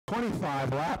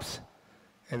25 laps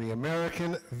in the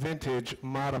American Vintage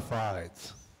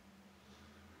Modifieds.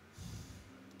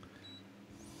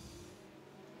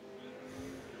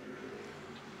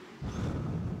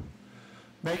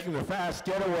 Making the fast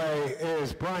getaway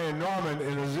is Brian Norman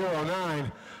in the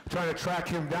 09. Trying to track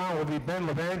him down will be Ben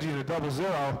Levangie in the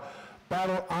 00.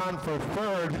 Battle on for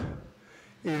third.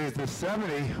 It is the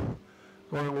 70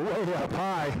 going way up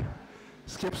high.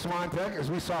 Skip Swantek,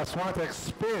 as we saw Swantek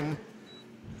spin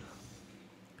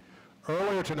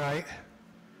earlier tonight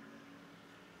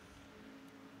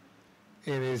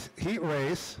in his heat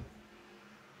race.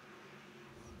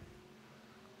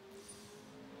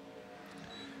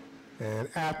 And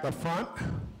at the front,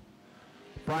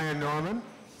 Brian Norman,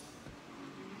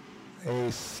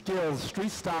 a skilled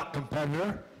street stock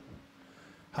competitor,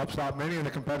 helps out many of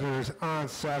the competitors on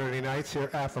Saturday nights here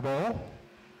at the bowl.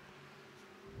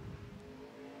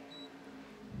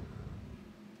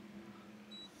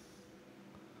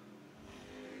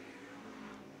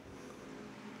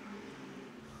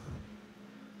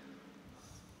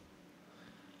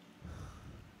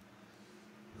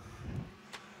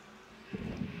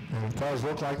 And it does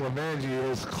look like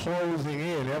Levangie is closing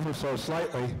in ever so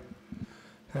slightly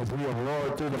as we have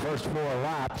roared through the first 4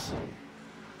 laps.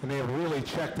 And they have really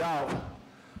checked out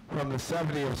from the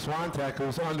 70 of Swantek,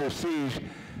 who's under siege,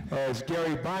 as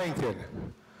Gary Byington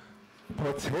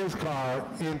puts his car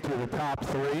into the top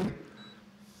 3.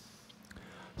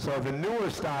 So the newer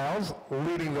styles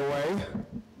leading the way.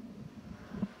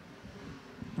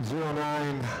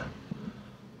 09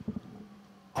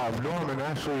 of Norman,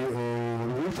 actually a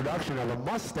reproduction of a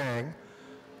Mustang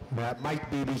that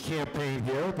might be the campaign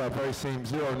here, that very same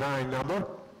 09 number.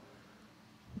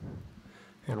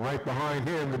 And right behind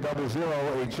him, the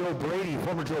 00, a Joe Brady,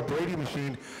 former Joe Brady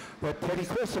machine that Teddy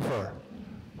Christopher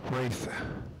raced.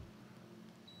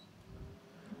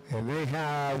 And they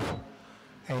have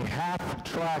a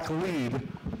half-track lead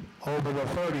over the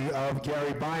 30 of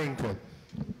Gary Byington.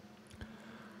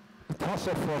 The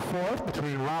tussle for fourth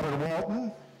between Robert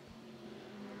Walton,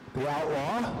 the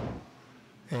Outlaw,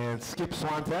 and Skip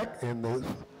Swantek in the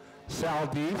Sal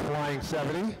D Flying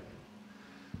 70.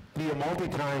 Be a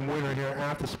multi-time winner here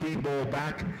at the Speed Bowl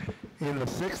back in the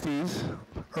 60s,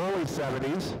 early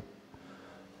 70s,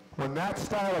 when that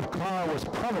style of car was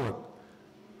prevalent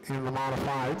in the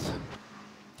modifieds.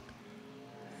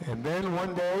 And then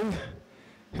one day,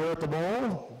 here at the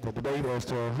bowl, the debate as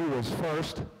to who was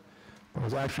first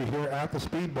was actually here at the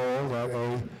Speed Bowl that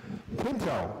a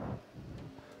Pinto,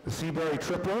 the Seabury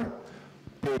Tripler,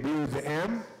 debuted the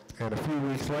M, and a few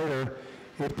weeks later,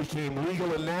 it became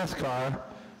legal in NASCAR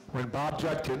when Bob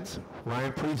Judkins,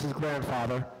 Ryan Preece's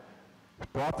grandfather,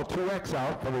 brought the 2X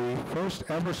out for the first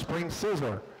ever spring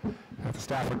sizzler at the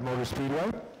Stafford Motor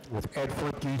Speedway, with Ed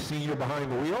Flimpke Sr. behind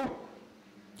the wheel.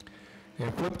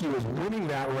 And Flimpke was winning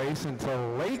that race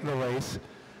until late in the race,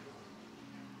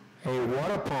 a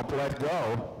water pump let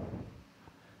go,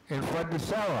 and Fred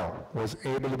DeSaro was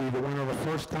able to be the winner the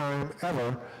first time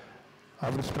ever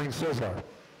of the spring sizzler.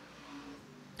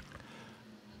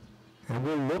 And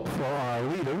we'll look for our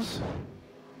leaders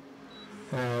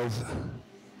as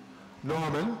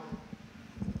Norman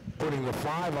putting the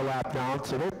 5 a lap down,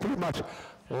 so they pretty much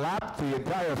lapped the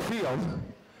entire field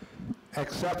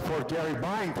except for Gary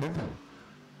Byington,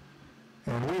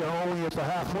 and we are only at the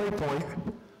halfway point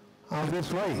of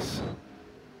this race.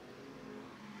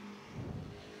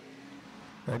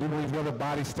 I do believe the other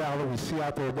body style that we see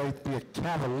out there might be a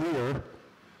Cavalier,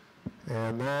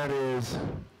 and that is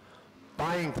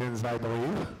Byington's, I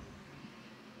believe,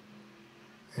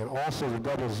 and also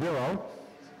the 00.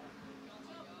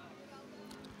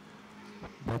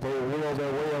 But they wheel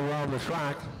their way around the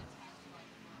track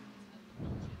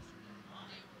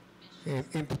and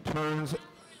into turns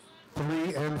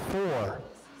 3 and 4.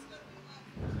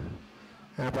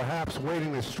 And perhaps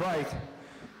waiting to strike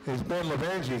is Ben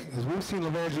Levangie, as we've seen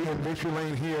Levangie in victory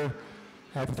lane here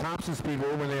at the Thompson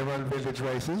Speedway when they run vintage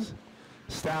races,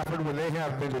 Stafford when they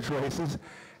have vintage races,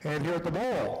 and here at the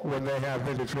bowl when they have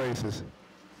vintage races.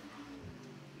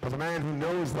 But the man who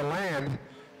knows the land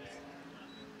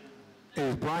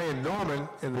is Brian Norman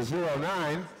in the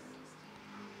 09.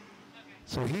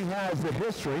 So he has the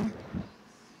history.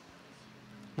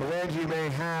 Levangie may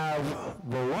have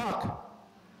the luck,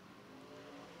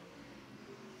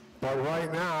 but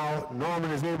right now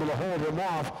Norman is able to hold him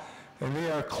off, and they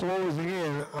are closing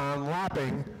in on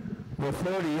lapping the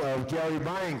 30 of Gary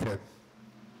Byington.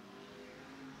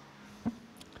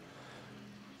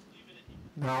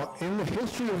 Now, in the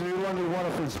history of the New London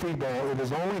Waterford Speedball, it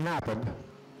has only happened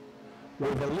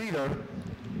where the leader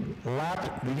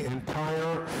lapped the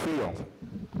entire field.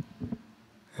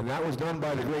 And that was done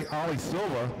by the great Ollie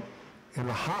Silva in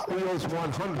the Hot Wheels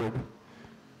 100,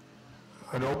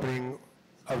 an opening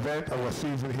event of a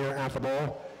season here at the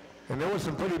bowl. And there were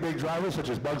some pretty big drivers such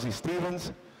as Bugsy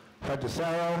Stevens, Fred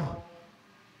DeSaro,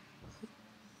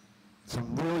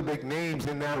 some really big names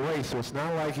in that race. So it's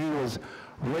not like he was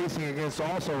racing against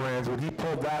also-rans when he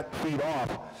pulled that feat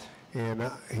off. And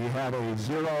he had a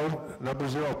number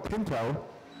 0 Pinto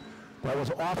that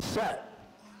was offset.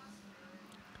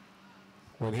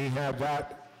 When he had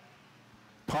that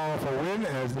powerful win,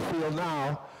 as the field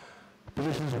now,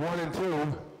 positions 1 and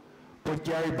 2, put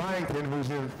Gary Byington, who's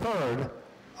in third,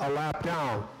 a lap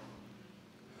down.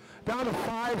 Down to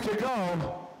 5 to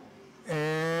go,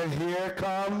 and here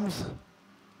comes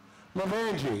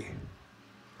Levangie.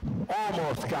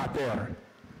 Almost got there.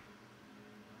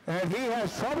 And he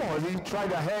has trouble as he tried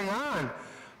to hang on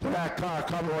to that car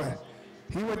coming.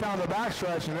 He went down the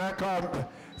backstretch, and that car,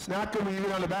 it's not good when you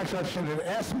get on the backstretch in an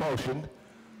S motion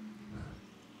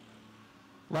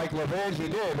like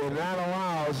Levangie did, and that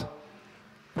allows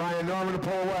Brian Norman to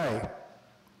pull away.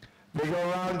 They go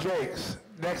around Jakes,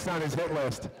 next on his hit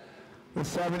list, the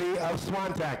 70 of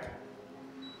Swantek.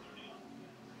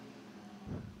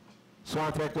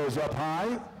 Swantek goes up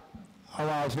high,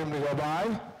 allows him to go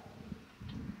by.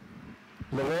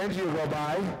 Levangie will go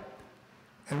by,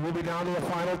 and we'll be down to the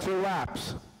final 2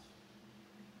 laps.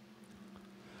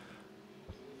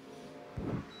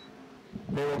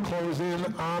 They will close in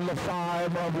on the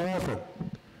 5 of Walton.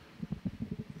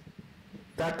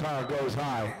 That car goes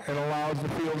high and allows the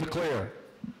field to clear.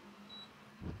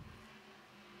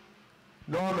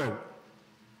 Norman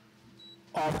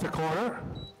off the corner.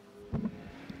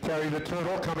 Terry the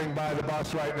Turtle coming by the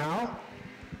bus right now.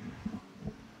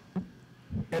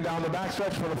 And down the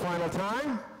backstretch for the final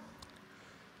time,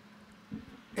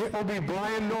 it will be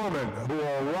Brian Norman who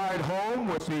will ride home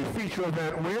with the feature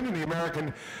event win in the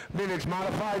American Vintage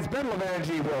Modifieds. Ben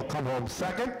Levangie will come home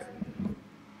second.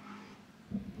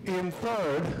 In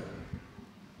third.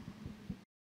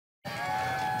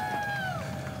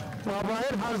 Well,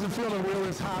 Brian, how does it feel to wheel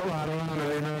this hot rod around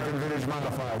the American Vintage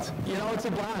Modifieds? You know, it's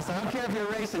a blast. I don't care if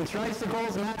you're racing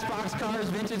tricycles, matchbox cars,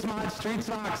 vintage mods, street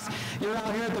stocks. You're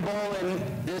out here at the bowl, and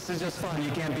this is just fun.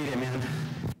 You can't beat it, man.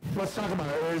 Let's talk about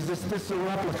it. Is this a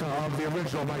replica of the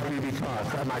original Mike Beebe car?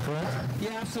 Am I correct?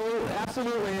 Yeah,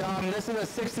 absolutely. This is a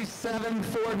 '67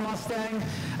 Ford Mustang.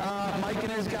 Mike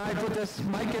and his guy put this.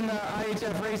 Mike and the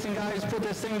IHF racing guys put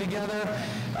this thing together.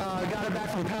 Got it back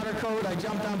from Powder Coat. I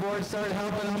jumped on board, started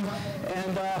helping them,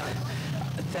 and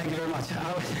thank you very much.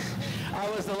 I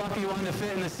was the lucky one to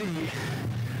fit in the seat.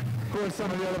 Who are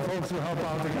some of the other folks who help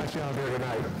out that got you out here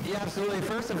tonight? Yeah, absolutely.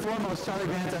 First and foremost, Charlie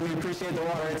Vance. I mean, appreciate the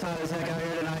water. It's hot as heck out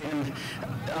here tonight, and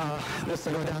this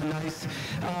will go down nice.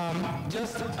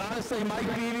 Just honestly, Mike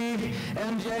Beebe,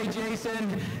 MJ,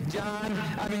 Jason, John.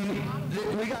 I mean,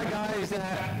 we got guys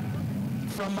that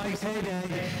from Mike's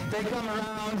heyday, they come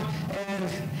around and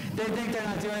they think they're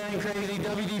not doing anything crazy.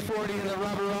 WD-40 and the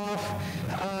rubber off.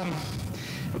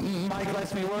 Mike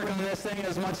lets me work on this thing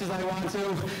as much as I want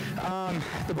to.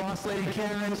 The boss lady,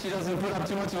 Karen, she doesn't put up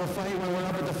too much of a fight when we're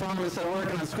up at the farm instead of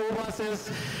working on school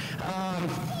buses.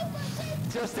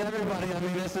 Just everybody, I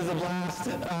mean, this is a blast.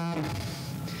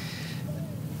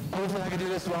 Hopefully I can do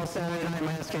this well Saturday night,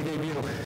 my SK debut.